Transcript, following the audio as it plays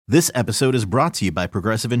This episode is brought to you by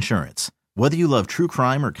Progressive Insurance. Whether you love true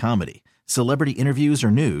crime or comedy, celebrity interviews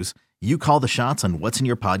or news, you call the shots on what's in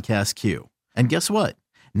your podcast queue. And guess what?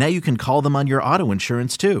 Now you can call them on your auto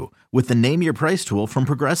insurance too with the Name Your Price tool from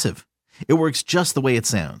Progressive. It works just the way it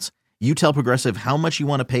sounds. You tell Progressive how much you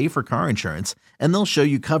want to pay for car insurance, and they'll show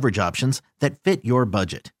you coverage options that fit your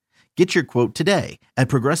budget. Get your quote today at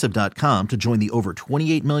Progressive.com to join the over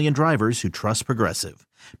 28 million drivers who trust Progressive.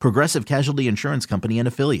 Progressive Casualty Insurance Company and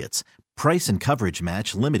Affiliates. Price and coverage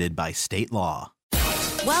match limited by state law.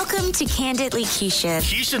 Welcome to Candidly Keshia.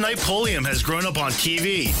 Keshia Knight Pulliam has grown up on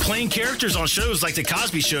TV, playing characters on shows like The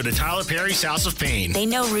Cosby Show to Tyler Perry's House of Pain. They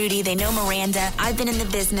know Rudy, they know Miranda. I've been in the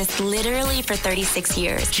business literally for 36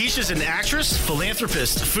 years. Keshia's an actress,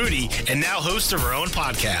 philanthropist, foodie, and now host of her own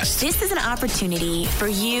podcast. This is an opportunity for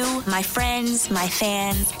you, my friends, my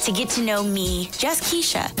fans, to get to know me, just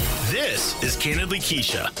Keshia. This is Candidly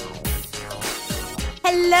Keshia.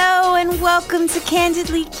 Hello and welcome to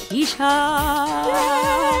Candidly Keshia.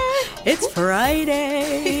 It's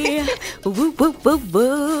Friday. Woo, woo, woo,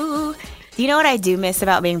 woo. Do you know what I do miss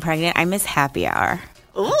about being pregnant? I miss happy hour.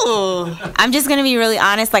 Ooh. I'm just going to be really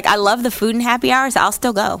honest. Like, I love the food and happy hours. I'll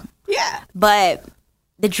still go. Yeah. But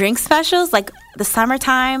the drink specials, like the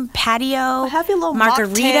summertime patio, have your little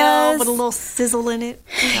margaritas mocktail with a little sizzle in it.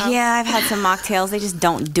 You know? Yeah, I've had some mocktails. They just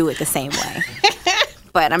don't do it the same way.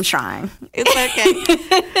 But I'm trying. It's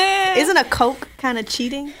okay. Isn't a Coke kind of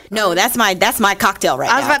cheating? No, that's my cocktail right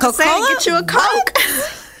now. I was about to say, get you a Coke.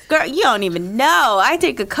 Girl, you don't even know. I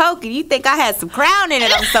take a Coke and you think I had some Crown in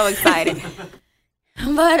it. I'm so excited.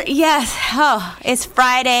 But yes, it's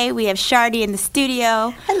Friday. We have Shardy in the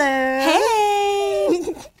studio. Hello.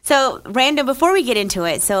 Hey. So, random, before we get into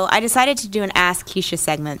it, so I decided to do an Ask Keshia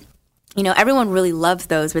segment. You know, everyone really loves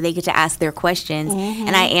those where they get to ask their questions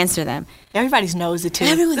and I answer them. Everybody's nosy too.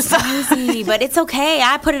 Everyone's nosy, but it's okay.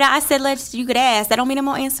 I put it out. I said, you could ask. That don't mean I'm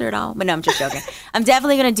going to answer it all. But no, I'm just joking. I'm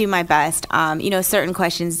definitely going to do my best. You know, certain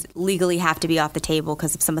questions legally have to be off the table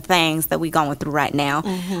because of some of the things that we're going through right now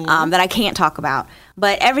that I can't talk about.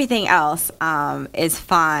 But everything else is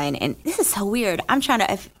fine. And this is so weird. I'm trying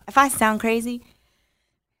to, if I sound crazy,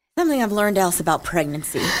 something I've learned else about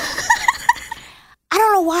pregnancy. I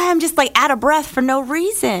don't know why I'm just like out of breath for no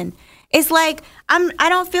reason. It's like I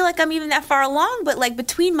don't feel like I'm even that far along, but like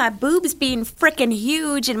between my boobs being freaking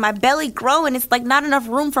huge and my belly growing, it's like not enough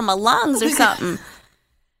room for my lungs or something.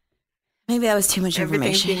 Maybe that was too much information.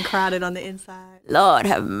 Everything's being crowded on the inside. Lord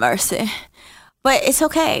have mercy. But it's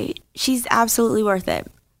okay. She's absolutely worth it.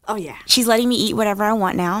 Oh, yeah. She's letting me eat whatever I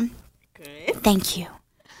want now. Good. Thank you.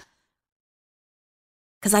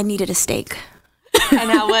 Because I needed a steak. And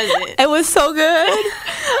how was it? It was so good.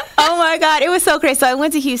 Oh my God, it was so great. So I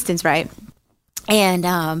went to Houston's, right? And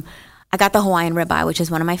I got the Hawaiian ribeye, which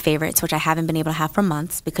is one of my favorites, which I haven't been able to have for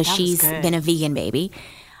months because she's been a vegan baby.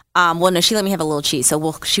 Well, no, she let me have a little cheese,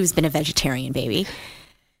 so she's been a vegetarian baby.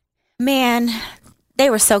 Man, they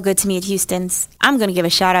were so good to me at Houston's. I'm going to give a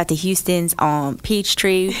shout out to Houston's on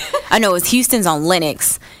Peachtree. I know it was Houston's on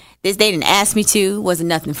Lenox. They didn't ask me to. Wasn't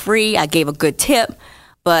nothing free. I gave a good tip,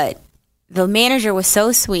 but the manager was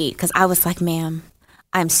so sweet because I was like, ma'am,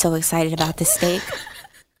 I'm so excited about this steak.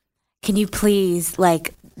 Can you please,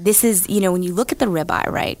 like, this is, you know, when you look at the ribeye,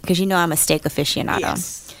 right? Because you know I'm a steak aficionado.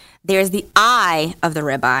 Yes. There's the eye of the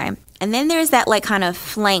ribeye, and then there's that, like, kind of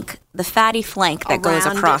flank, the fatty flank that goes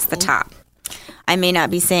across the top. I may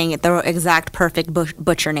not be saying it the exact perfect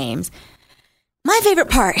butcher names. My favorite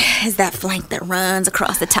part is that flank that runs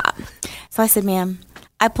across the top. So I said, ma'am,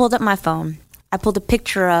 I pulled up my phone. I pulled a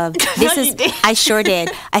picture of this. I sure did.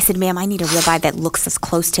 I said, ma'am, I need a ribeye that looks as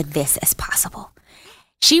close to this as possible.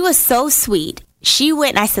 She was so sweet. She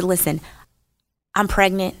went and I said, listen, I'm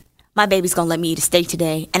pregnant. My baby's going to let me eat a steak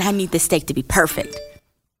today, and I need this steak to be perfect.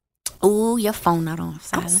 Ooh, your phone not on.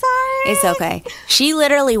 I'm sorry. It's okay. She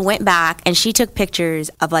literally went back and she took pictures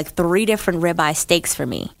of like 3 different ribeye steaks for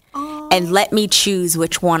me and let me choose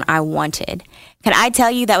which one I wanted. Can I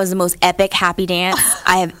tell you that was the most epic happy dance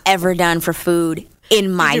I have ever done for food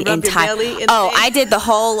in my entire... I did the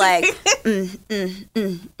whole like,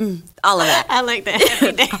 all of that. I like that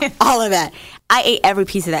happy dance. All of that. I ate every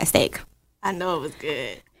piece of that steak. I know it was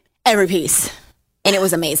good. Every piece. And it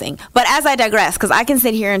was amazing. But as I digress, because I can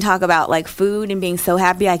sit here and talk about like food and being so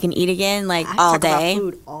happy I can eat again like all day. I talk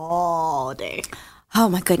about food all day. Oh,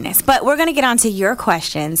 my goodness. But we're going to get on to your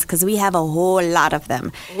questions because we have a whole lot of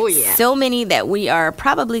them. Oh, yeah. So many that we are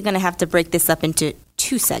probably going to have to break this up into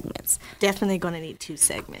 2 segments. Definitely going to need 2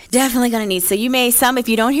 segments. Definitely going to need. So you may, if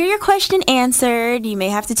you don't hear your question answered, you may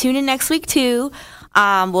have to tune in next week too.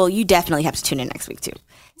 Well, you definitely have to tune in next week too.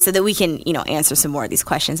 so that we can, answer some more of these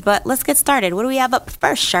questions. But let's get started. What do we have up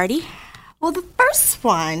first, Shardy? Well, the first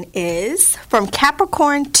one is from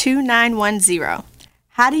Capricorn 2910.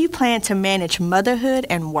 How do you plan to manage motherhood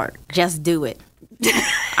and work? Just do it.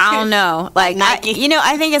 I don't know. Like, I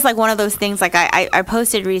think it's like one of those things. Like I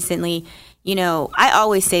posted recently, I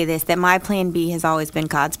always say this, that my plan B has always been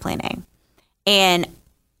God's plan A. And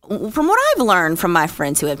from what I've learned from my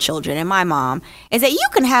friends who have children and my mom is that you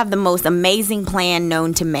can have the most amazing plan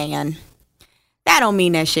known to man. That don't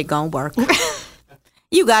mean that shit gonna work.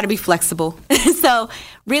 You got to be flexible. So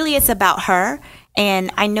really it's about her.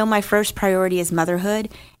 And I know my first priority is motherhood,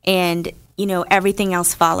 and everything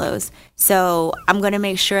else follows. So I'm going to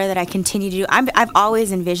make sure that I continue to do. I've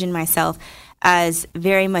always envisioned myself as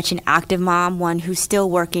very much an active mom, one who's still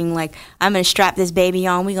working. Like, I'm going to strap this baby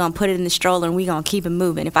on, we're going to put it in the stroller, and we're going to keep it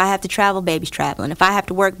moving. If I have to travel, baby's traveling. If I have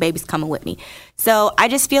to work, baby's coming with me. So I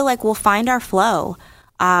just feel like we'll find our flow.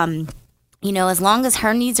 As long as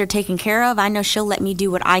her needs are taken care of, I know she'll let me do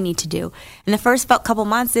what I need to do. In the first couple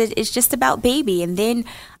months, it's just about baby. And then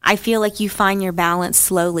I feel like you find your balance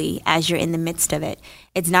slowly as you're in the midst of it.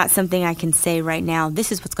 It's not something I can say right now,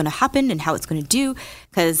 this is what's going to happen and how it's going to do,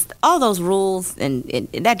 because all those rules, and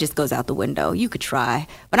that just goes out the window. You could try,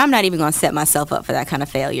 but I'm not even going to set myself up for that kind of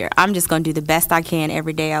failure. I'm just going to do the best I can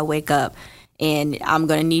every day I wake up. And I'm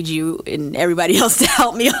going to need you and everybody else to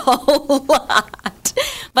help me a whole lot.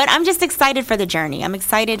 But I'm just excited for the journey. I'm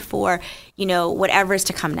excited for, whatever is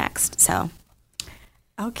to come next. So.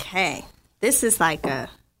 Okay. This is like a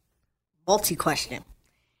multi-question.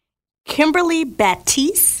 Kimberly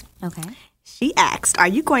Baptiste. Okay. She asked, are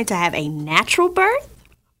you going to have a natural birth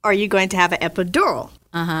or are you going to have an epidural?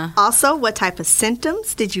 Uh-huh. Also, what type of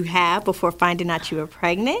symptoms did you have before finding out you were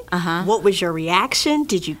pregnant? Uh-huh. What was your reaction?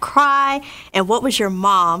 Did you cry? And what was your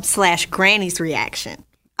mom/granny's reaction?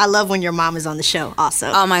 I love when your mom is on the show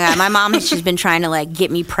also. Oh, my God. My mom has just been trying to,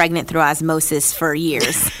 get me pregnant through osmosis for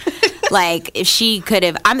years. If she could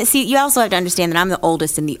have... you also have to understand that I'm the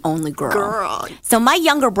oldest and the only girl. So my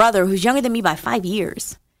younger brother, who's younger than me by 5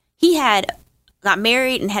 years, he got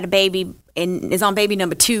married and had a baby and is on baby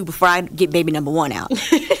number 2 before I get baby number 1 out.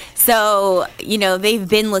 So, they've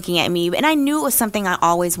been looking at me, and I knew it was something I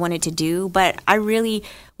always wanted to do, but I really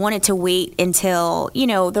wanted to wait until,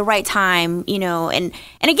 the right time, and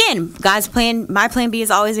again, my plan B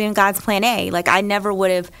has always been God's plan A. Like, I never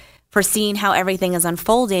would have foreseen how everything is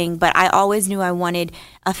unfolding, but I always knew I wanted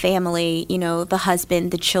a family, the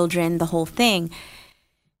husband, the children, the whole thing.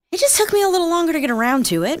 It just took me a little longer to get around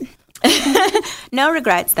to it. No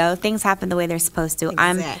regrets, though. Things happen the way they're supposed to.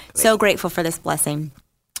 Exactly. I'm so grateful for this blessing.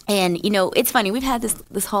 And, it's funny. We've had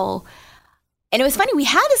this whole... And it was funny. We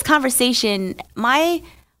had this conversation. My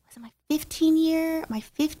 15-year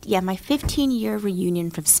reunion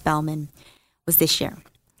from Spelman was this year.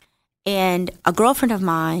 And a girlfriend of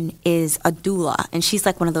mine is a doula, and she's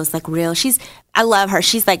like one of those I love her.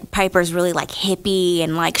 She's like Piper's really like hippie,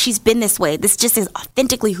 and she's been this way. This just is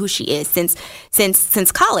authentically who she is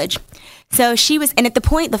since college. So she was, and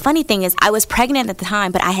the funny thing is I was pregnant at the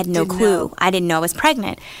time, but I had no clue. I didn't know I was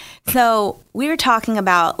pregnant. So we were talking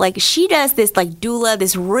about she does this doula,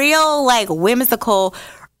 this real whimsical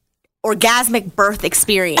orgasmic birth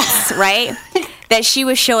experience, right? That she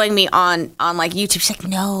was showing me on YouTube. She's like,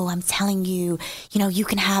 no, I'm telling you, you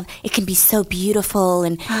can have, it can be so beautiful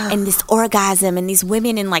and this orgasm and these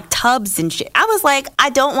women in tubs and shit. I was like, I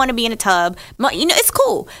don't want to be in a tub. It's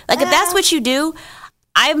cool. If that's what you do,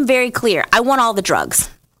 I'm very clear. I want all the drugs.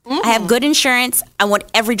 I have good insurance. I want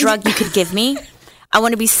every drug you could give me. I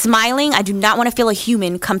want to be smiling. I do not want to feel a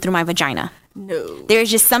human come through my vagina. No.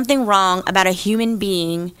 There's just something wrong about a human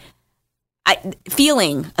being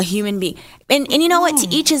feeling a human being. And you know what? To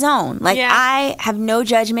each his own. I have no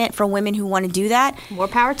judgment for women who want to do that. More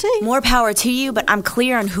power to you. More power to you, but I'm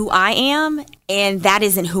clear on who I am, and that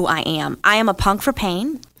isn't who I am. I am a punk for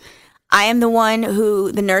pain. I am the one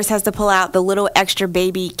who the nurse has to pull out the little extra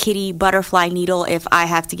baby kitty butterfly needle if I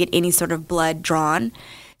have to get any sort of blood drawn.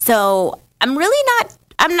 So I'm really not,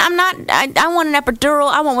 I want an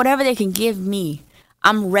epidural. I want whatever they can give me.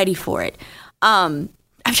 I'm ready for it.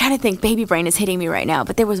 I'm trying to think. Baby brain is hitting me right now.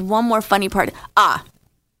 But there was one more funny part.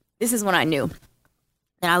 This is when I knew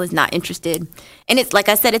that I was not interested. And it's like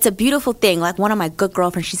I said, it's a beautiful thing. Like one of my good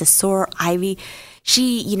girlfriends, she's a soror Ivy.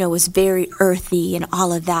 She, was very earthy and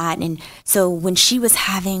all of that. And so when she was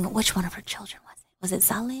having, which one of her children was it? Was it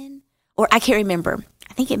Zalin? Or I can't remember.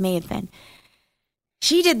 I think it may have been.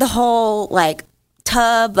 She did the whole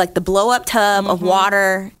tub, the blow up tub of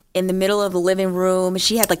water in the middle of the living room.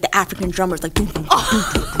 She had the African drummers boom, boom, boom,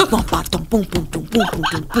 boom, boom, boom, boom, boom, boom, boom, boom,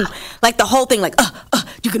 boom, boom. The whole thing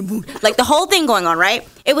you you're gonna move. Like the whole thing going on, right?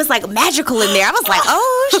 It was like magical in there. I was like,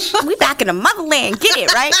 oh, we back in the motherland. Get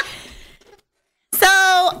it, right? So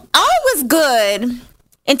all was good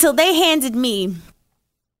until they handed me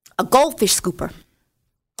a goldfish scooper.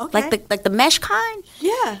 Okay. Like the mesh kind.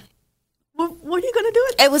 Yeah. What are you gonna do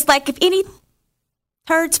with it? It was like, if any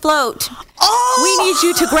turds float, we need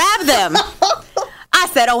you to grab them. I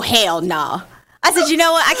said, oh, hell no. I said, you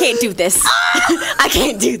know what? I can't do this. I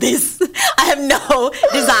can't do this. I have no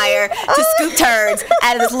desire to scoop turds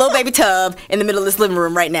out of this little baby tub in the middle of this living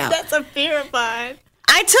room right now. That's a terrifying.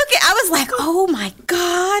 I took it. I was like, oh my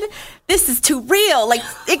God, this is too real. Like,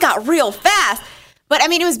 it got real fast. But I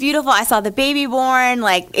mean, it was beautiful. I saw the baby born.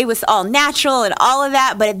 Like, it was all natural and all of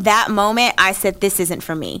that. But at that moment, I said, this isn't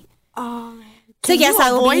for me. Oh, man. So yes,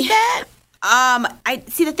 I will avoid that? I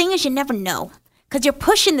see. The thing is, you never know. Because you're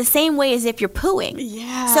pushing the same way as if you're pooing.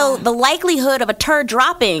 Yeah. So the likelihood of a turd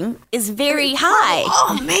dropping is very high.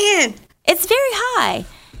 Oh, man. It's very high.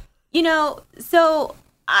 You know, so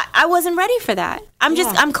I wasn't ready for that.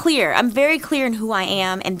 I'm clear. I'm very clear in who I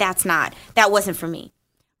am, and that wasn't for me.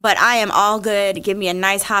 But I am all good. Give me a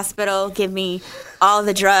nice hospital. Give me all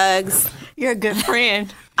the drugs. You're a good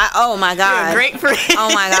friend. Oh my God. You're a great friend.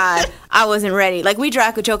 Oh my God. I wasn't ready. Like, we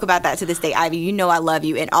joke about that to this day. Ivy, you know I love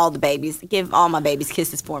you, and all the babies. Give all my babies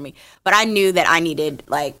kisses for me. But I knew that I needed,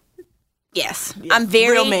 like, yes. I'm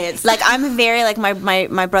very, real meds. like,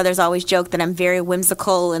 my brothers always joke that I'm very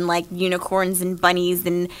whimsical and like unicorns and bunnies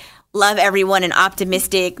and love everyone and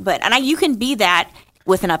optimistic. But, you can be that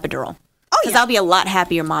with an epidural. Oh, Because I'll be a lot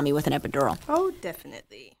happier mommy with an epidural. Oh,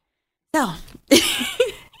 definitely. So,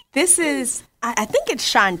 this is, I think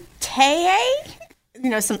it's Shantae. You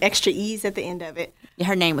know, some extra E's at the end of it.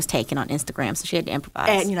 her name was taken on Instagram, so she had to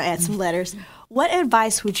improvise. And, add some letters. What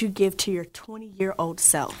advice would you give to your 20-year-old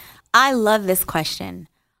self? I love this question.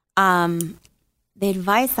 The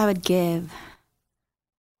advice I would give,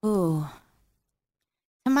 to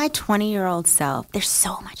my 20-year-old self, there's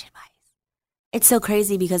so much advice. It's so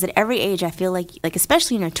crazy because at every age, I feel like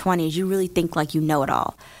especially in your 20s, you really think like you know it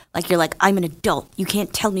all. Like you're like, I'm an adult. You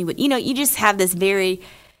can't tell me what, you just have this very,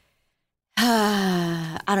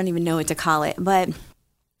 I don't even know what to call it, but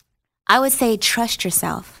I would say trust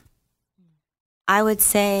yourself. I would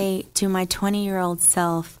say to my 20-year-old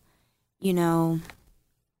self,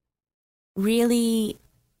 really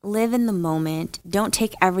live in the moment. Don't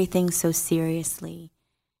take everything so seriously.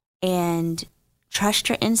 And trust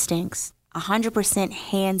your instincts. 100%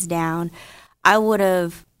 hands down. I would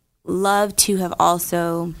have loved to have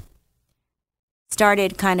also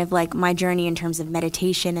started kind of like my journey in terms of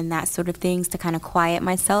meditation and that sort of things to kind of quiet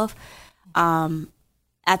myself.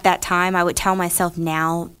 At that time, I would tell myself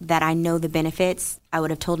now that I know the benefits. I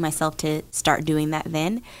would have told myself to start doing that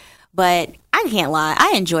then. But I can't lie.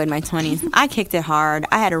 I enjoyed my 20s. I kicked it hard.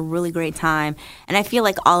 I had a really great time. And I feel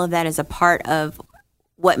like all of that is a part of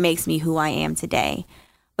what makes me who I am today.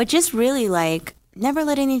 But just really never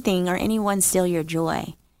let anything or anyone steal your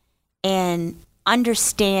joy. And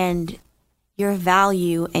understand your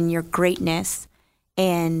value and your greatness.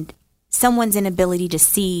 And someone's inability to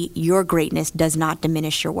see your greatness does not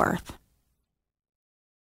diminish your worth.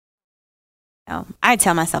 I'd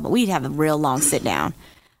tell myself, we'd have a real long sit down.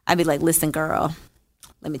 I'd be like, listen, girl,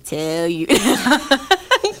 let me tell you.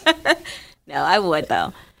 No, I would,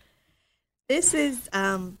 though. This is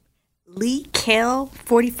Lee Kell,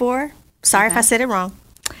 44. Sorry if I said it wrong.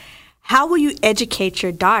 How will you educate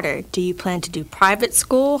your daughter? Do you plan to do private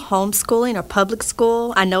school, homeschooling, or public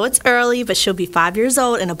school? I know it's early, but she'll be 5 years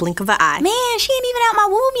old in a blink of an eye. Man, she ain't even out my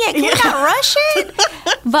womb yet. Can we not rush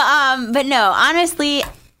it? But no, honestly,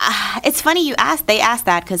 it's funny they asked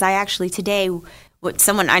that because I actually today, we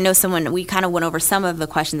kind of went over some of the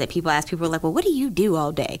questions that people ask. People were like, well, what do you do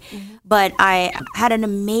all day? Mm-hmm. But I had an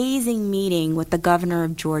amazing meeting with the governor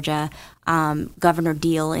of Georgia, Governor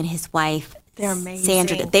Deal, and his wife, they're amazing.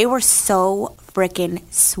 Sandra. They were so freaking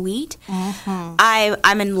sweet. Mm-hmm.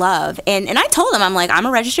 I'm in love. And I told them, I'm like, I'm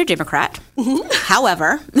a registered Democrat. Mm-hmm.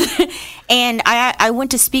 However, and I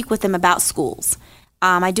went to speak with them about schools.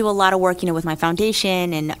 I do a lot of work, with my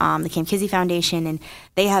foundation and the Camp Kizzy Foundation, and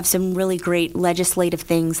they have some really great legislative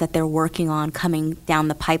things that they're working on coming down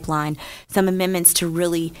the pipeline, some amendments to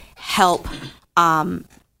really help the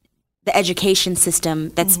education system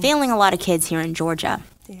that's failing a lot of kids here in Georgia.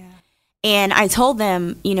 Yeah. And I told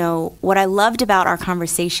them, what I loved about our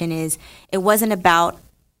conversation is it wasn't about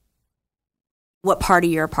what party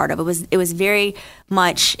you're a part of. It was very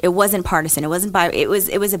much, it wasn't partisan. It wasn't it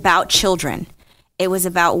was about children. It was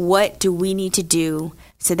about what do we need to do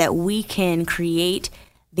so that we can create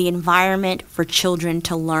the environment for children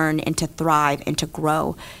to learn and to thrive and to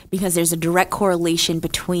grow, because there's a direct correlation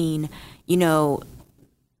between,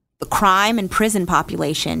 the crime and prison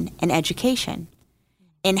population and education.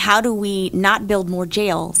 And how do we not build more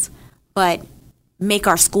jails, but make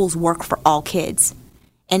our schools work for all kids,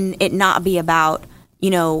 and it not be about,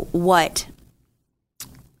 what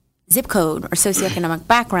zip code or socioeconomic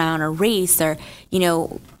background or race, or,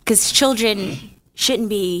 because children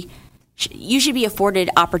you should be afforded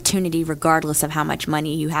opportunity regardless of how much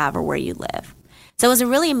money you have or where you live. So it was a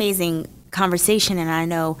really amazing conversation. And I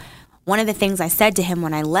know one of the things I said to him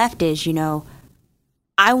when I left is,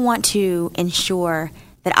 I want to ensure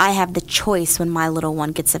that I have the choice when my little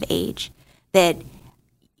one gets of age. That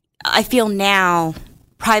I feel now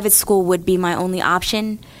private school would be my only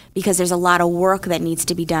option, because there's a lot of work that needs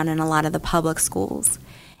to be done in a lot of the public schools.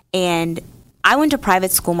 And I went to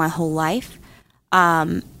private school my whole life.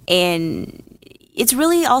 And it's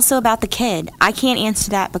really also about the kid. I can't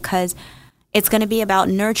answer that, because it's going to be about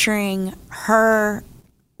nurturing her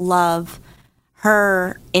love,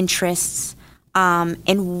 her interests,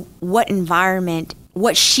 and what environment,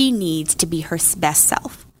 what she needs to be her best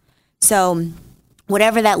self. So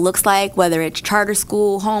whatever that looks like, whether it's charter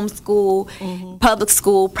school, homeschool, public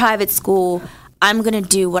school, private school, I'm going to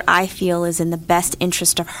do what I feel is in the best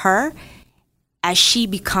interest of her as she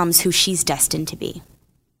becomes who she's destined to be.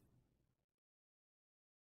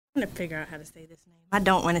 I'm going to figure out how to say this name. I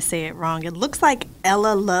don't want to say it wrong. It looks like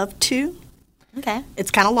Ella Love too. Okay.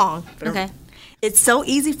 It's kind of long. Okay. It's so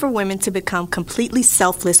easy for women to become completely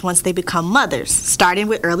selfless once they become mothers, starting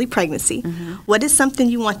with early pregnancy. What is something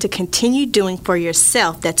you want to continue doing for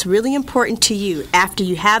yourself that's really important to you after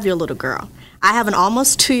you have your little girl? I have an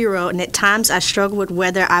almost 2-year-old, and at times I struggle with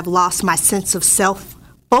whether I've lost my sense of self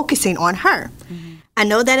focusing on her. I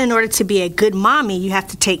know that in order to be a good mommy, you have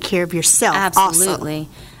to take care of yourself. Absolutely.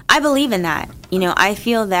 Also. I believe in that. I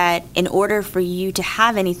feel that in order for you to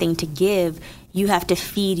have anything to give, you have to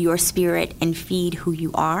feed your spirit and feed who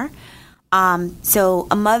you are. So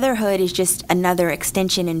a motherhood is just another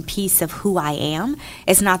extension and piece of who I am.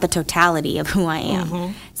 It's not the totality of who I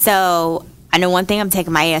am. So I know one thing, I'm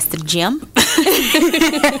taking my ass to the gym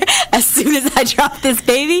as soon as I drop this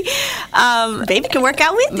baby. Baby can work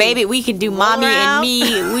out with you. Baby, we can do mommy and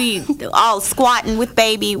me. We all squatting with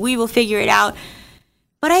baby. We will figure it out.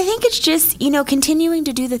 But I think it's just, continuing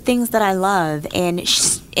to do the things that I love. And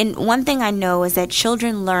one thing I know is that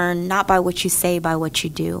children learn not by what you say, by what you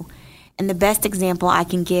do. And the best example I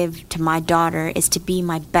can give to my daughter is to be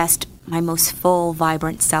my best, my most full,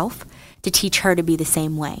 vibrant self, to teach her to be the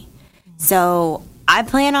same way. So I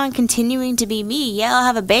plan on continuing to be me. Yeah, I'll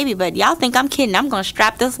have a baby, but y'all think I'm kidding. I'm going to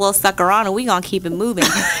strap this little sucker on and we going to keep it moving.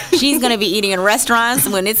 She's going to be eating in restaurants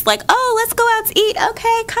when it's like, oh, let's go out to eat.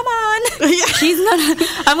 Okay, come on.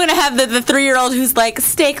 I'm going to have the 3-year-old who's like,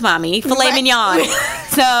 steak, mommy, filet mignon.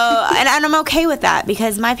 So, and I'm okay with that,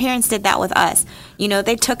 because my parents did that with us.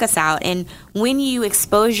 They took us out. And when you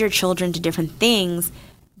expose your children to different things,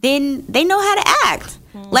 then they know how to act.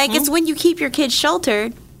 Like, it's when you keep your kids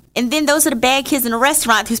sheltered, and then those are the bad kids in the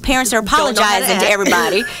restaurant whose parents are apologizing to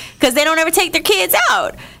everybody because they don't ever take their kids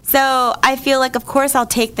out. So I feel like, of course, I'll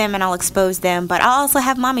take them and I'll expose them, but I'll also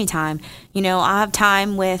have mommy time. I'll have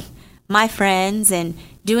time with my friends and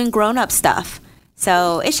doing grown-up stuff.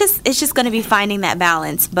 So it's just going to be finding that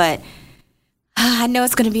balance. But I know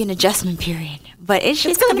it's going to be an adjustment period. But it's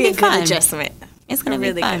going to be a good adjustment. It's going to be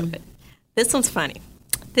really fun. Good. This one's funny.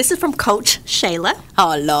 This is from Coach Shayla.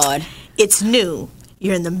 Oh, Lord. It's new.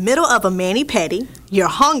 You're in the middle of a mani-pedi, you're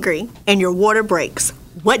hungry, and your water breaks.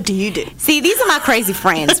 What do you do? See, these are my crazy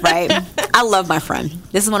friends, right? I love my friend.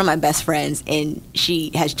 This is one of my best friends, and she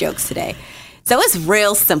has jokes today. So it's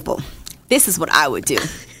real simple. This is what I would do.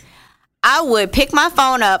 I would pick my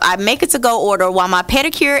phone up, I'd make a to-go order while my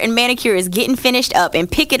pedicure and manicure is getting finished up, and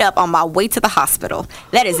pick it up on my way to the hospital.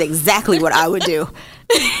 That is exactly what I would do.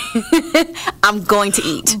 I'm going to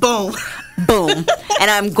eat. Boom. Boom. And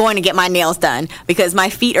I'm going to get my nails done because my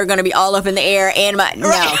feet are going to be all up in the air and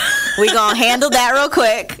no. We're going to handle that real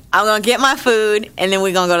quick. I'm going to get my food and then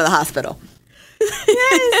we're going to go to the hospital.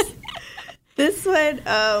 Yes. This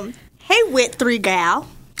one, hey Wit 3 Gal.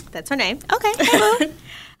 That's her name. Okay. Hello.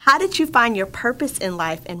 How did you find your purpose in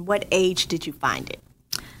life and what age did you find it?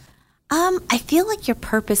 I feel like your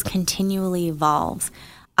purpose continually evolves.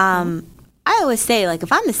 I always say, like,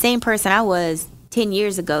 if I'm the same person I was 10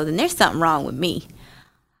 years ago, then there's something wrong with me.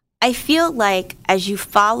 I feel like as you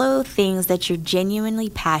follow things that you're genuinely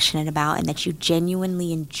passionate about and that you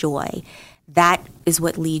genuinely enjoy, that is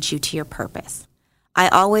what leads you to your purpose. I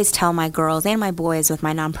always tell my girls and my boys with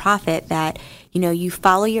my nonprofit that, you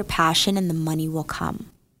follow your passion and the money will come.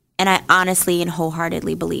 And I honestly and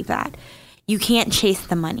wholeheartedly believe that. You can't chase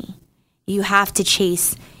the money. You have to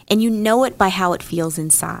chase, and you know it by how it feels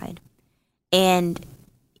inside. And,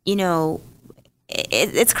 you know,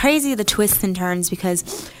 it's crazy, the twists and turns,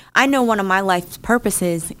 because I know one of my life's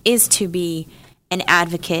purposes is to be an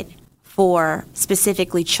advocate for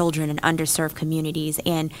specifically children in underserved communities,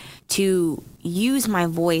 and to use my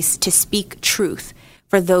voice to speak truth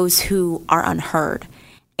for those who are unheard.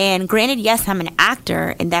 And granted, yes, I'm an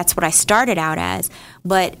actor, and that's what I started out as,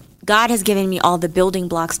 but God has given me all the building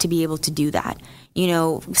blocks to be able to do that. You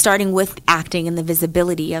know, starting with acting and the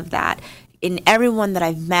visibility of that in everyone that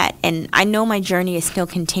I've met. And I know my journey is still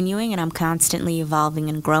continuing, and I'm constantly evolving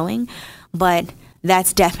and growing, but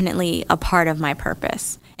that's definitely a part of my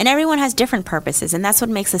purpose. And everyone has different purposes, and that's what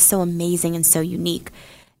makes us so amazing and so unique.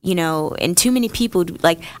 You know, and too many people,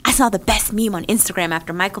 like, I saw the best meme on Instagram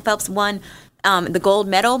after Michael Phelps won the gold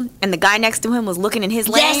medal, and the guy next to him was looking in his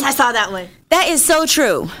lane. Yes, I saw that one. That is so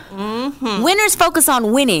true. Mm-hmm. Winners focus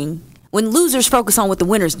on winning when losers focus on what the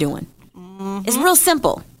winner's doing. Mm-hmm. It's real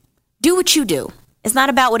simple. Do what you do. It's not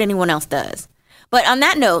about what anyone else does. But on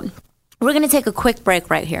that note, we're going to take a quick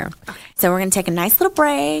break right here. Okay. So we're going to take a nice little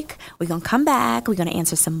break. We're going to come back. We're going to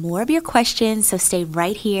answer some more of your questions. So stay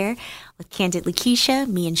right here with Candidly Keshia.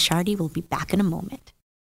 Me and Shardy will be back in a moment.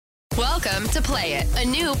 Welcome to Play It, a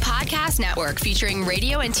new podcast network featuring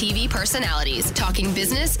radio and TV personalities talking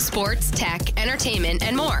business, sports, tech, entertainment,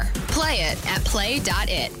 and more. Play it at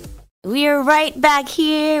play.it. We are right back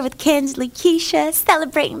here with Candidly Keshia,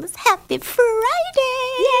 celebrating this happy Friday.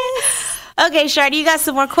 Yes. Okay, Shardy, you got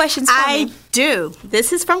some more questions for me? I do.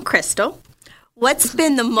 This is from Crystal. What's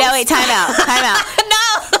been the most... No, wait, time out. No!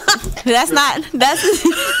 That's time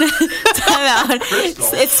out.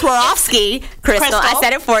 It's Swarovski, Crystal. I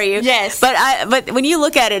said it for you. Yes. But when you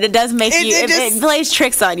look at it, it does make it plays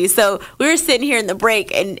tricks on you. So we were sitting here in the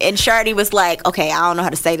break, and Shardy was like, okay, I don't know how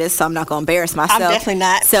to say this, so I'm not going to embarrass myself. I'm definitely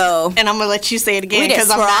not. So, and I'm going to let you say it again. We did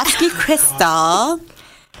Swarovski Crystal.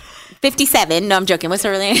 57. No, I'm joking. What's her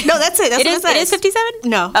real name? No, that's it. That's what it says. It is 57?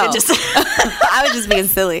 No. Oh. It just I was just being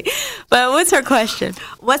silly. But what's her question?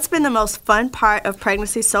 What's been the most fun part of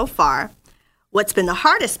pregnancy so far? What's been the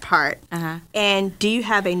hardest part? Uh-huh. And do you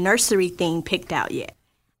have a nursery theme picked out yet?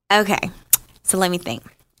 Okay. So let me think.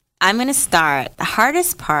 I'm going to start. The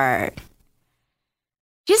hardest part,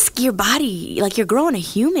 just your body. Like, you're growing a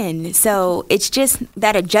human. So it's just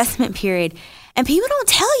that adjustment period. And people don't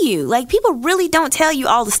tell you. Like, people really don't tell you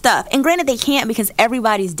all the stuff. And granted, they can't because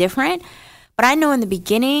everybody's different. But I know in the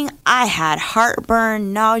beginning, I had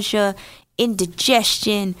heartburn, nausea,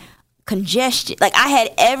 indigestion, congestion. Like, I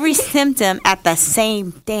had every symptom at the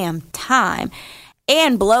same damn time.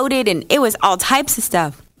 And bloated, and it was all types of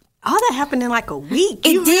stuff. All that happened in like a week.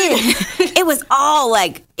 It did. It was all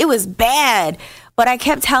like, it was bad. But I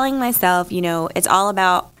kept telling myself, you know, it's all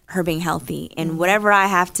about her being healthy, and whatever I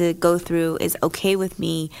have to go through is okay with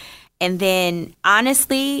me. And then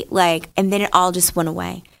honestly, like, and then it all just went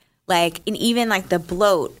away. Like, and even like the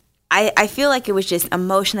bloat, I feel like it was just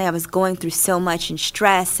emotionally, I was going through so much and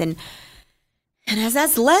stress, and as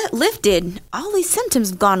that's lifted, all these symptoms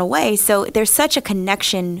have gone away. So there's such a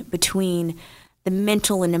connection between the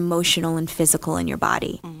mental and emotional and physical in your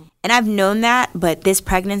body. Mm-hmm. And I've known that, but this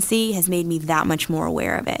pregnancy has made me that much more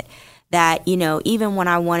aware of it. That, you know, even when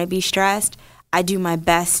I want to be stressed, I do my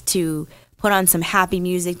best to put on some happy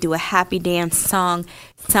music, do a happy dance song,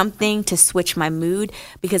 something to switch my mood,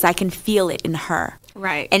 because I can feel it in her.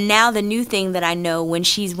 Right. And now the new thing that I know, when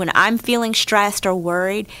I'm feeling stressed or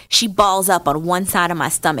worried, she balls up on one side of my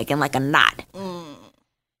stomach in like a knot. Mm.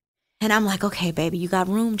 And I'm like, okay, baby, you got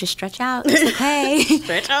room. Just stretch out. It's okay.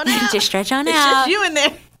 Stretch on out. Just stretch on out. It's just you in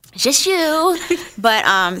there. Just you.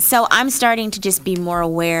 But so I'm starting to just be more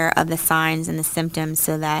aware of the signs and the symptoms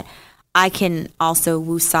so that I can also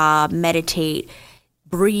woosah, meditate,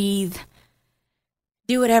 breathe,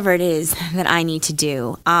 do whatever it is that I need to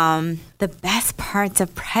do. The best parts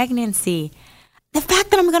of pregnancy, the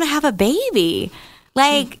fact that I'm going to have a baby.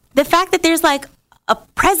 Like, the fact that there's like a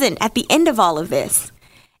present at the end of all of this.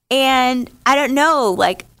 And I don't know,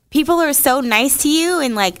 like, people are so nice to you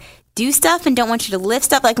and like do stuff and don't want you to lift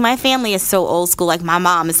stuff. Like, my family is so old school. Like, my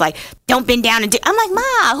mom is like, don't bend down and do. I'm like,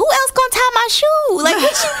 Ma, who else gonna tie my shoe?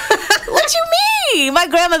 Like, what you mean? My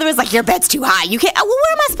grandmother was like, your bed's too high. You can't. Well,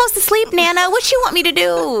 where am I supposed to sleep, Nana? What you want me to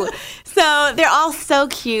do? So they're all so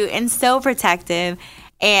cute and so protective.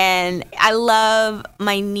 And I love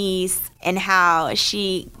my niece and how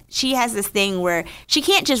she has this thing where she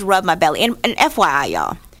can't just rub my belly. And FYI,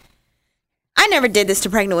 y'all, I never did this to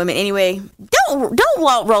pregnant women anyway. Don't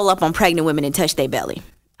roll up on pregnant women and touch their belly.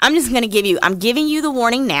 I'm just going to I'm giving you the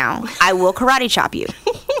warning now. I will karate chop you.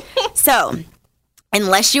 So,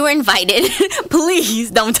 unless you were invited, please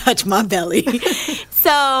don't touch my belly.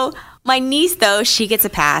 So, my niece, though, she gets a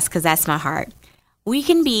pass because that's my heart. We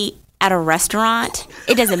can be at a restaurant.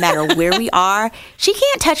 It doesn't matter where we are. She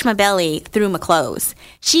can't touch my belly through my clothes.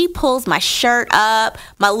 She pulls my shirt up,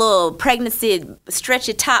 my little pregnancy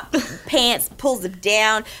stretchy top pants, pulls it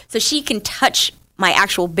down so she can touch my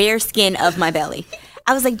actual bare skin of my belly.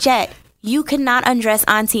 I was like, Jet, you cannot undress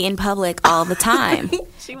Auntie in public all the time.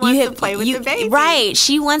 She wants to play with the baby. Right.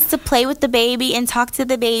 She wants to play with the baby and talk to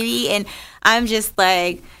the baby. And I'm just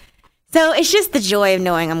like... So it's just the joy of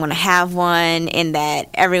knowing I'm going to have one, and that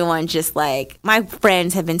everyone just like, my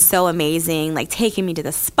friends have been so amazing, like taking me to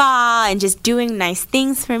the spa and just doing nice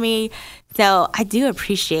things for me. So I do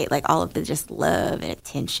appreciate like all of the just love and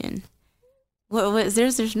attention.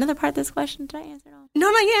 There's another part of this question. Did I answer it all? No,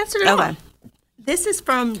 you answered it all. Okay. This is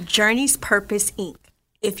from Journey's Purpose, Inc.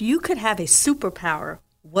 If you could have a superpower,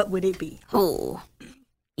 what would it be? Oh,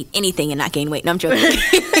 eat anything and not gain weight. No, I'm joking.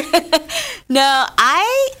 No,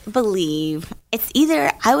 I believe it's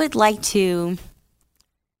either I would like to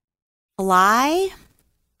fly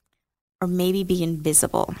or maybe be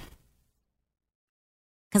invisible.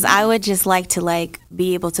 Because I would just like to like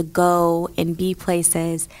be able to go and be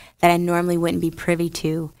places that I normally wouldn't be privy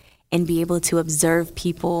to, and be able to observe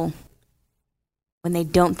people when they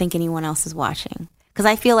don't think anyone else is watching. Because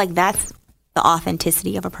I feel like that's the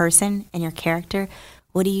authenticity of a person and your character.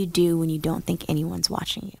 What do you do when you don't think anyone's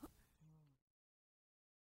watching you?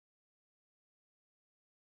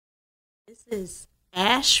 This is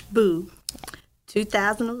Ash Boo,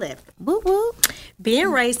 2011. Woo woo.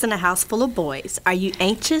 Being raised in a house full of boys, are you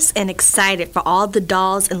anxious and excited for all the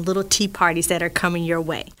dolls and little tea parties that are coming your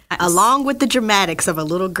way, along with the dramatics of a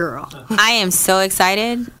little girl? I am so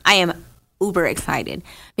excited. I am uber excited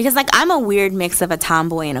because like I'm a weird mix of a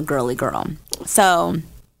tomboy and a girly girl. So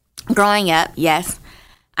growing up, yes,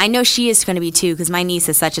 I know she is going to be too, because my niece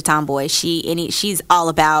is such a tomboy. She's all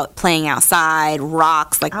about playing outside,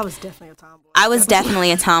 rocks. Like I was definitely a tomboy. I was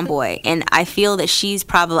definitely a tomboy, and I feel that she's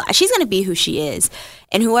going to be who she is,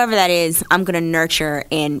 and whoever that is, I'm going to nurture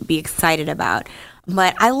and be excited about.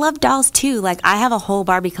 But I love dolls too. Like I have a whole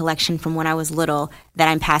Barbie collection from when I was little that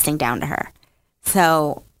I'm passing down to her.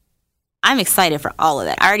 So I'm excited for all of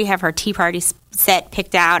that. I already have her tea party set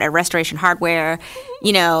picked out at Restoration Hardware.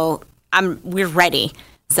 You know, we're ready.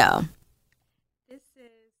 So, this is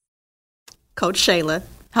Coach Shayla.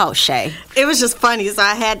 Oh, Shay. It was just funny, so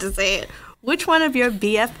I had to say it. Which one of your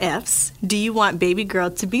BFFs do you want baby girl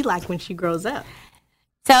to be like when she grows up?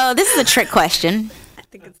 So, this is a trick question. I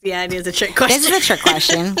think it is a trick question. This is a trick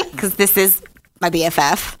question because this is my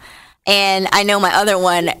BFF. And I know my other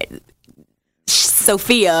one,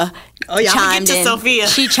 Sophia, chimed in. Sophia.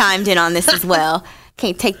 She chimed in on this as well.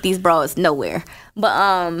 Can't take these bras nowhere.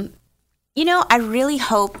 But, you know, I really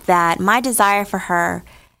hope that my desire for her,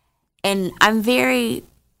 and the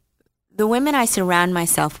women I surround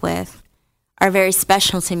myself with are very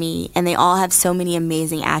special to me, and they all have so many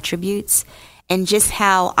amazing attributes, and just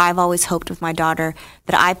how I've always hoped with my daughter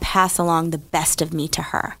that I pass along the best of me to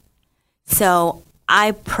her. So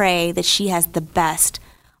I pray that she has the best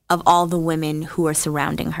of all the women who are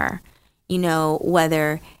surrounding her. You know,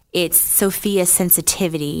 whether it's Sophia's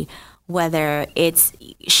sensitivity, whether it's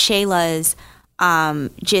Shayla's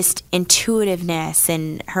just intuitiveness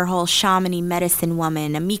and her whole shamany medicine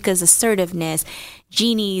woman, Amika's assertiveness,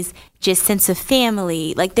 Jeannie's just sense of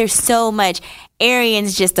family. Like there's so much.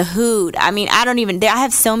 Arian's just a hoot. I mean, I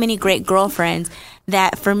have so many great girlfriends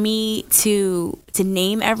that for me to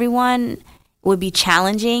name everyone would be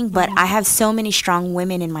challenging, but I have so many strong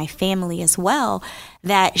women in my family as well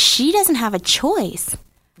that she doesn't have a choice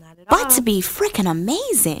but to be freaking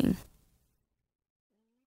amazing.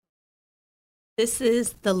 This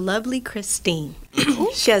is the lovely Christine.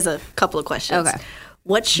 She has a couple of questions. Okay.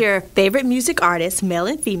 What's your favorite music artist, male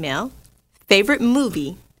and female, favorite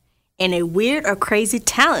movie, and a weird or crazy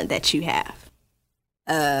talent that you have?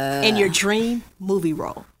 In your dream movie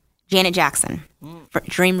role. Janet Jackson. For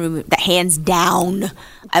dream movie, that hands down,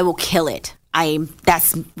 I will kill it. I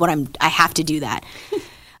have to do that.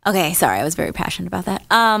 Okay, sorry, I was very passionate about that.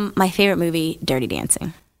 My favorite movie, Dirty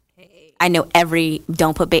Dancing. I know every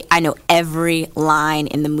line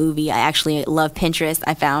in the movie. I actually love Pinterest.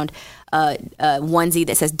 I found a onesie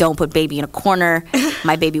that says "Don't put baby in a corner."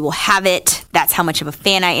 My baby will have it. That's how much of a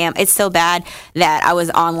fan I am. It's so bad that I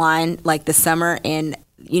was online like this summer, and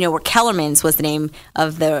you know where Kellerman's was the name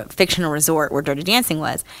of the fictional resort where Dirty Dancing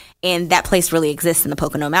was, and that place really exists in the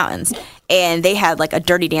Pocono Mountains, and they had like a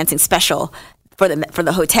Dirty Dancing special for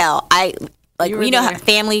the hotel. like, you know, how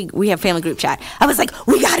we have family group chat. I was like,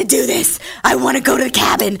 we got to do this. I want to go to the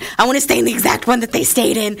cabin. I want to stay in the exact one that they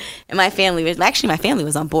stayed in. And my family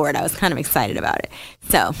was on board. I was kind of excited about it.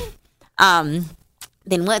 So,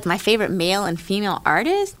 then what's my favorite male and female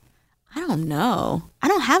artist? I don't know. I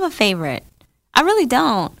don't have a favorite. I really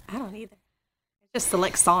don't. I don't either. Just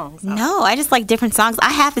select songs. No, I just like different songs.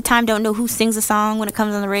 I half the time don't know who sings a song when it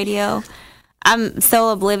comes on the radio. I'm so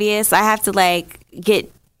oblivious. I have to like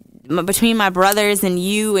get between my brothers and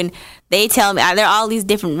you, and they tell me there are all these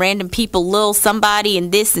different random people, Lil somebody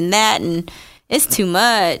and this and that, and it's too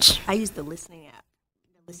much. I use the listening app.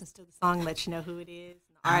 It listens to the song, lets you know who it is,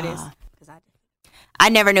 and the artist. I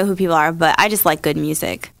never know who people are, but I just like good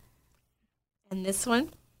music. And this one,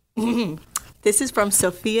 this is from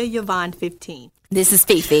Sophia Yvonne 15. This is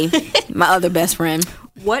Fifi, my other best friend.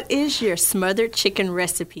 What is your smothered chicken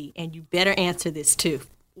recipe? And you better answer this too,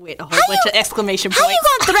 with a whole bunch of exclamation points. How you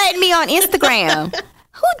gonna threaten me on Instagram?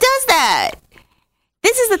 Who does that?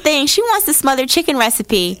 This is the thing. She wants the smothered chicken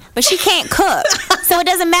recipe, but she can't cook. So it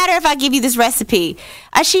doesn't matter if I give you this recipe.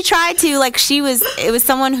 She tried to, like, it was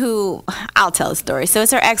someone who, I'll tell the story. So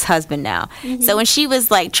it's her ex-husband now. Mm-hmm. So when she was,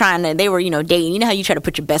 like, they were, dating, you know how you try to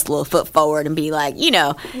put your best little foot forward and be like,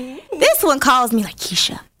 this one calls me like,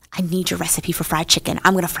 Keshia, I need your recipe for fried chicken.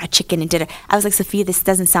 I'm going to fry chicken and dinner. I was like, Sophia, this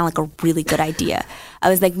doesn't sound like a really good idea. I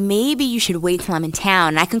was like, maybe you should wait till I'm in town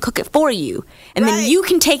and I can cook it for you. And then you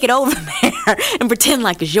can take it over there and pretend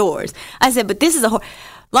like it's yours. I said, but this is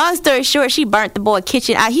long story short, she burnt the boy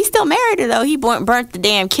kitchen out. He still married her, though. He burnt the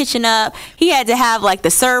damn kitchen up. He had to have, like, the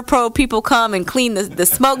Servpro people come and clean the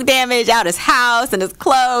smoke damage out his house and his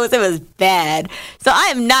clothes. It was bad. So I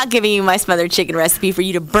am not giving you my smothered chicken recipe for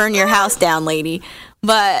you to burn your house down, lady.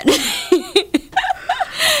 But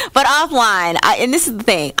offline, and this is the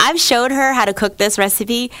thing, I've showed her how to cook this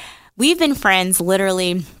recipe. We've been friends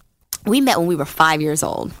literally, we met when we were 5 years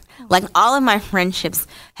old. Like, all of my friendships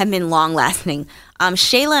have been long lasting.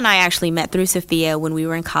 Shayla and I actually met through Sophia when we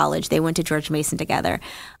were in college. They went to George Mason together.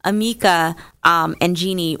 Amika and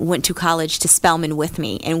Jeannie went to college to Spelman with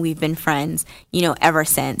me, and we've been friends, ever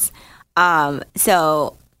since.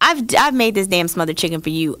 So I've made this damn smothered chicken for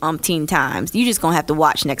you umpteen times. You just gonna have to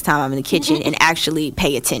watch next time I'm in the kitchen and actually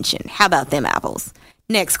pay attention. How about them apples?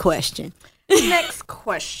 Next question. Next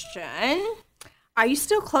question. Are you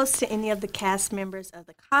still close to any of the cast members of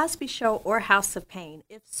The Cosby Show or House of Pain?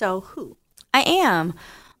 If so, who? I am.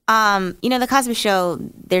 The Cosby Show,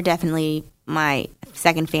 they're definitely my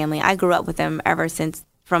second family. I grew up with them ever since,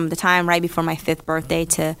 from the time right before my 5th birthday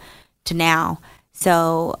to now.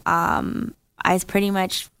 So I was pretty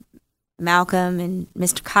much Malcolm and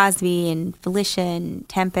Mr. Cosby and Felicia and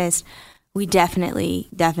Tempest. We definitely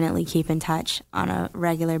keep in touch on a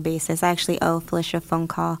regular basis. I actually owe Felicia a phone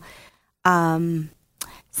call. And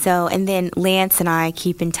then Lance and I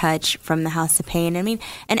keep in touch from the House of Pain. I mean,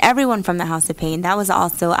 and everyone from the House of Pain. That was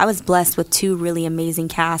also, I was blessed with 2 really amazing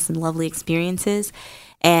casts and lovely experiences.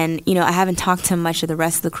 And, I haven't talked to much of the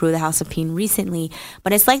rest of the crew of the House of Pain recently,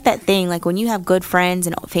 but it's like that thing, like when you have good friends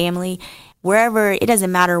and family, wherever, it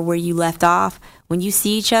doesn't matter where you left off, when you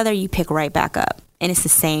see each other, you pick right back up. And it's the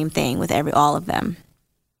same thing with all of them.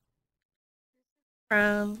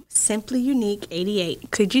 From Simply Unique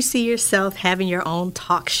 88, could you see yourself having your own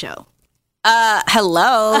talk show?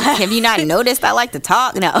 Hello. Have you not noticed I like to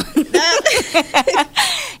talk? No.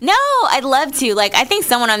 No, I'd love to. Like, I think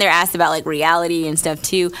someone on there asked about, like, reality and stuff,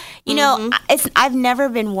 too. I've never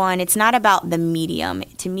been one. It's not about the medium.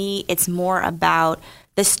 To me, it's more about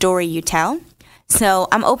the story you tell. So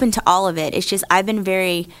I'm open to all of it. It's just I've been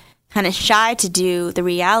very kind of shy to do the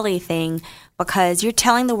reality thing because you're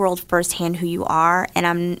telling the world firsthand who you are, and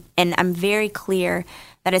I'm very clear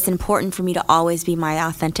that it's important for me to always be my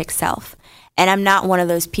authentic self. And I'm not one of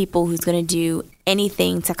those people who's going to do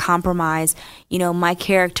anything to compromise, my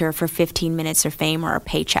character for 15 minutes of fame or a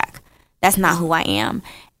paycheck. That's not who I am.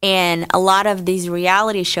 And a lot of these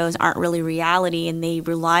reality shows aren't really reality, and they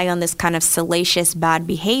rely on this kind of salacious bad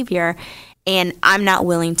behavior. And I'm not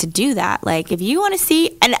willing to do that. Like, if you want to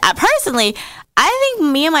see, and personally, I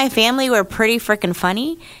think me and my family were pretty freaking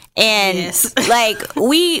funny. And yes. Like,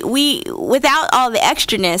 we without all the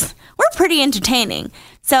extraness, we're pretty entertaining.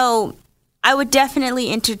 So I would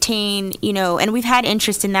definitely entertain, and we've had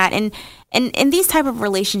interest in that. And these type of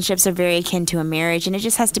relationships are very akin to a marriage, and it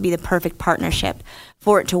just has to be the perfect partnership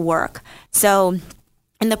for it to work. So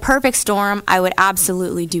in the perfect storm, I would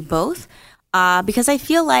absolutely do both because I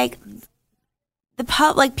feel like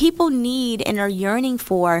people need and are yearning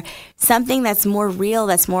for something that's more real,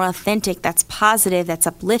 that's more authentic, that's positive, that's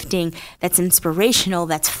uplifting, that's inspirational,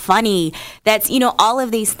 that's funny, that's, all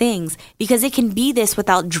of these things, because it can be this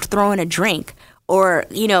without throwing a drink or,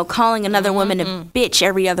 calling another woman a bitch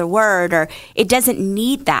every other word, or it doesn't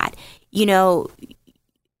need that,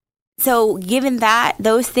 So given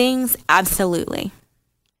those things, absolutely.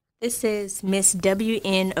 This is Miss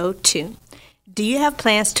WNO2. Do you have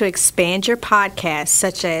plans to expand your podcast,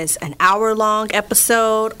 such as an hour-long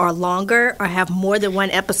episode or longer, or have more than one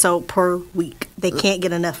episode per week? They can't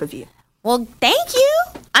get enough of you. Well, thank you.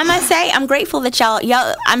 I must say, I'm grateful that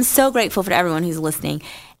y'all, I'm so grateful for everyone who's listening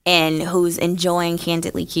and who's enjoying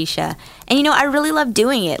Candidly Keshia. And, I really love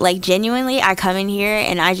doing it. Like, genuinely, I come in here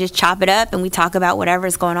and I just chop it up and we talk about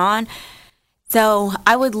whatever's going on. So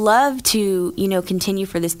I would love to, continue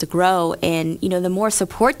for this to grow. And, the more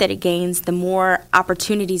support that it gains, the more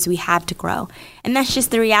opportunities we have to grow. And that's just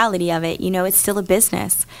the reality of it. It's still a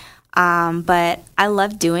business. But I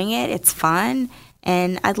love doing it. It's fun.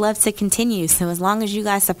 And I'd love to continue. So as long as you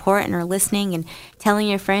guys support and are listening and telling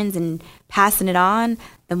your friends and passing it on,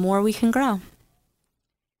 the more we can grow.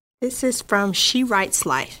 This is from She Writes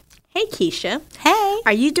Life. Hey, Keshia. Hey.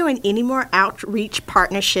 Are you doing any more outreach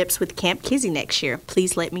partnerships with Camp Kizzy next year?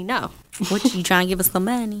 Please let me know. What, you trying to give us some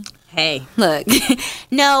money? Hey. Look,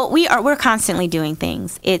 no, we're constantly doing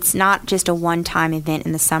things. It's not just a one-time event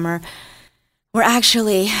in the summer. We're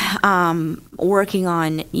actually working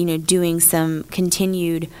on, doing some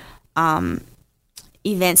continued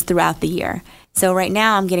events throughout the year. So right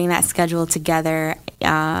now I'm getting that schedule together.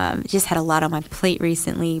 Just had a lot on my plate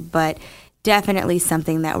recently, but definitely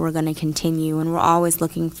something that we're going to continue. And we're always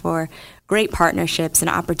looking for great partnerships and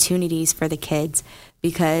opportunities for the kids,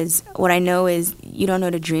 because what I know is you don't know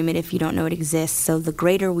to dream it if you don't know it exists. So the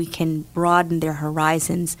greater we can broaden their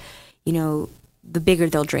horizons, the bigger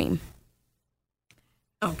they'll dream.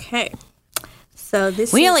 Okay. So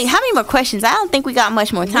we only, how many more questions? I don't think we got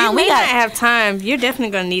much more time. We may not have time. You're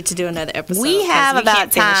definitely going to need to do another episode. We have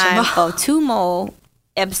about time for 2 more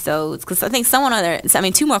episodes, because I think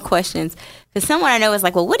two more questions, because someone I know is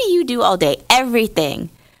like, well, what do you do all day? Everything.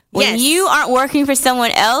 When you aren't working for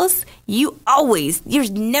someone else, you're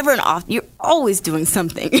never off. You're always doing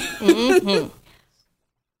something. Mm-hmm.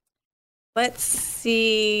 Let's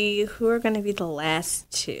see who are going to be the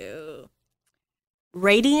last two.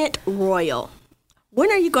 Radiant Royal. When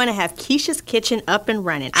are you going to have Keshia's Kitchen up and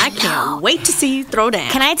running? I can't wait to see you throw down.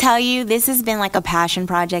 Can I tell you, this has been like a passion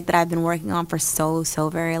project that I've been working on for so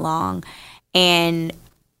very long. And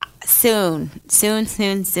soon.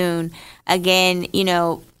 Again,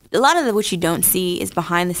 a lot of what you don't see is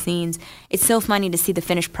behind the scenes. It's so funny to see the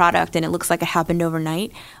finished product and it looks like it happened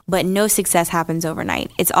overnight, but no success happens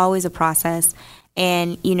overnight. It's always a process.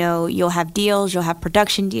 And, you'll have deals, you'll have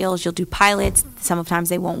production deals, you'll do pilots. Sometimes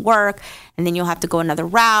they won't work. And then you'll have to go another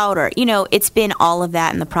route, or, it's been all of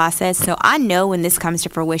that in the process. So I know when this comes to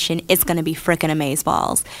fruition, it's going to be frickin'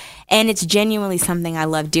 amazeballs. And it's genuinely something I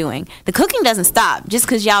love doing. The cooking doesn't stop just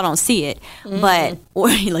because y'all don't see it. Mm-hmm. But,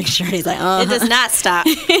 like Shirley's like, It does not stop.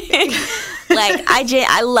 Like,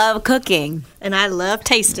 I love cooking. And I love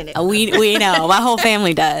tasting it. We know. My whole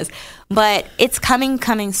family does. But it's coming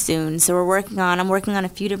soon. So I'm working on a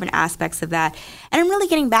few different aspects of that. And I'm really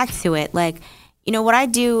getting back to it. Like, what I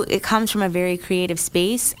do, it comes from a very creative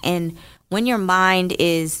space. And when your mind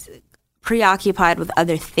is preoccupied with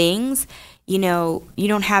other things, you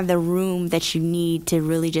don't have the room that you need to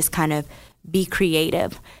really just kind of be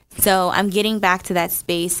creative. So I'm getting back to that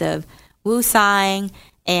space of woo-sawing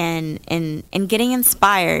and getting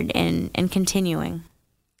inspired and continuing.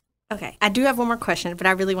 Okay, I do have one more question, but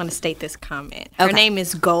I really want to state this comment. Her name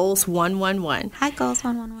is Goals111. Hi,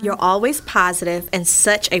 Goals111. You're always positive and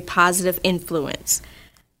such a positive influence.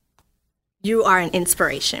 You are an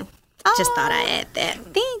inspiration. Just thought I'd add that.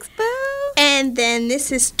 Thanks, boo. And then this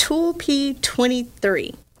is Tool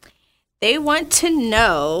P23. They want to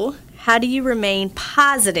know, how do you remain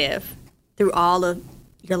positive through all of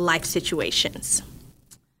your life situations?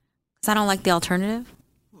 Because I don't like the alternative.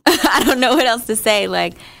 I don't know what else to say.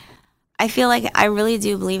 Like, I feel like I really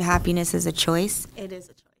do believe happiness is a choice. It is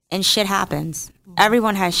a choice. And shit happens. Mm-hmm.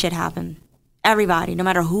 Everyone has shit happen. Everybody, no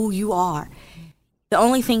matter who you are. The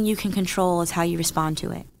only thing you can control is how you respond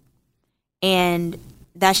to it. And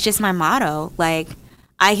that's just my motto. Like,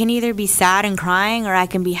 I can either be sad and crying or I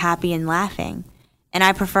can be happy and laughing. And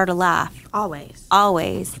I prefer to laugh. Always.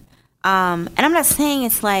 And I'm not saying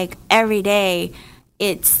it's like every day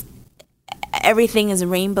everything is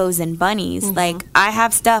rainbows and bunnies. Mm-hmm. Like, I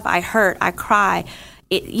have stuff, I hurt, I cry.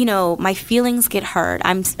 My feelings get hurt.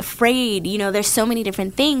 I'm afraid, there's so many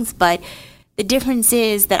different things, but The difference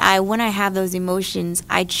is that when I have those emotions,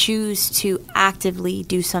 I choose to actively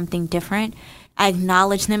do something different. I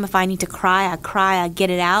acknowledge them. If I need to cry, I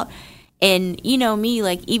get it out. And you know me,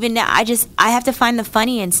 like even now, I have to find the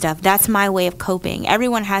funny and stuff. That's my way of coping.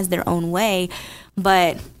 Everyone has their own way,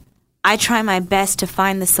 but I try my best to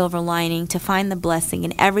find the silver lining, to find the blessing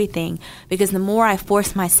in everything, because the more I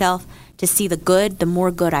force myself to see the good, the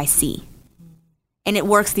more good I see. And it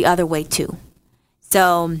works the other way too.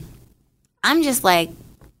 So I'm just like,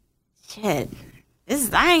 shit,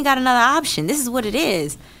 I ain't got another option. This is what it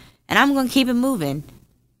is. And I'm going to keep it moving.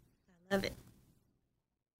 I love it.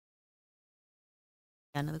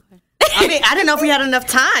 Got another question? I mean, I didn't know if we had enough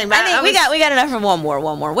time. I think we got enough for one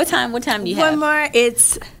more. What time do you have? One more.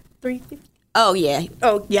 It's 3:50. Oh, yeah.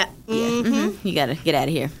 Oh, yeah. Yeah. Mm-hmm. You got to get out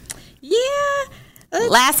of here. Yeah.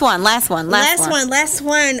 Last one. Hold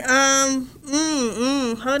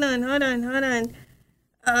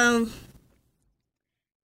on.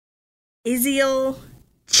 Iziel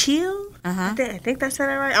Chill? I think that's said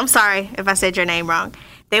it right. I'm sorry if I said your name wrong.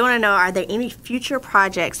 They want to know, are there any future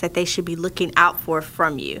projects that they should be looking out for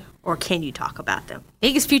from you? Or can you talk about them?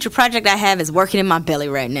 Biggest future project I have is working in my belly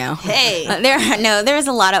right now. Hey. There's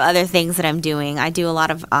a lot of other things that I'm doing. I do a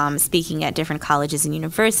lot of speaking at different colleges and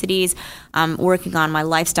universities. I'm working on my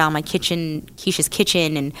lifestyle, my kitchen, Keshia's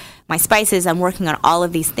kitchen, and my spices. I'm working on all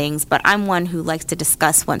of these things, but I'm one who likes to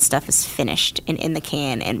discuss when stuff is finished and in the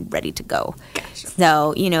can and ready to go. Gotcha.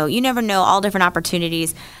 So, you never know, all different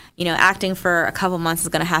opportunities. Acting for a couple months is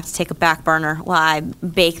going to have to take a back burner while I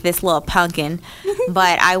bake this little pumpkin.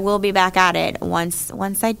 But I will be back at it once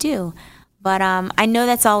I do. But I know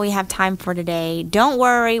that's all we have time for today. Don't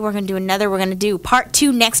worry, we're going to do part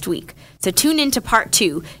 2 next week. So tune into part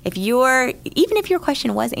 2. Even if your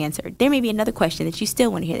question was answered, there may be another question that you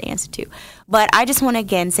still want to hear the answer to. But I just want to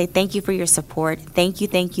again say thank you for your support. Thank you.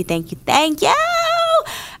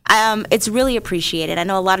 It's really appreciated. I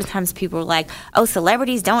know a lot of times people are like, oh,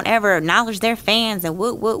 celebrities don't ever acknowledge their fans and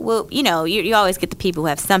whoop, whoop, whoop. You always get the people who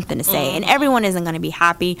have something to say, and everyone isn't going to be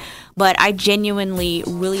happy. But I genuinely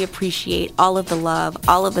really appreciate all of the love,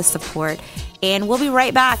 all of the support. And we'll be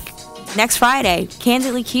right back next Friday.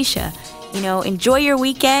 Candidly Keshia. Enjoy your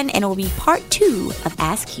weekend, and it will be part 2 of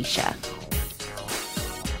Ask Keshia.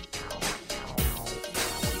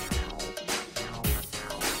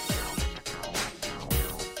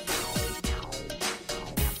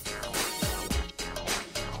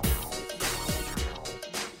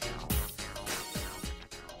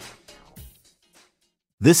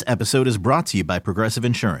 This episode is brought to you by Progressive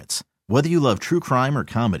Insurance. Whether you love true crime or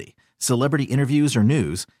comedy, celebrity interviews or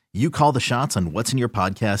news, you call the shots on what's in your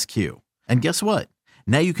podcast queue. And guess what?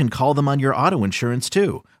 Now you can call them on your auto insurance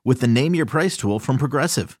too with the Name Your Price tool from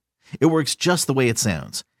Progressive. It works just the way it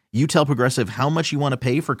sounds. You tell Progressive how much you want to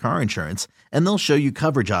pay for car insurance, and they'll show you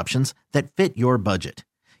coverage options that fit your budget.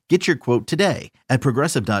 Get your quote today at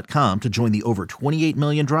Progressive.com to join the over 28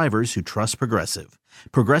 million drivers who trust Progressive.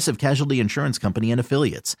 Progressive Casualty Insurance Company and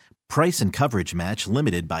Affiliates. Price and coverage match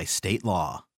limited by state law.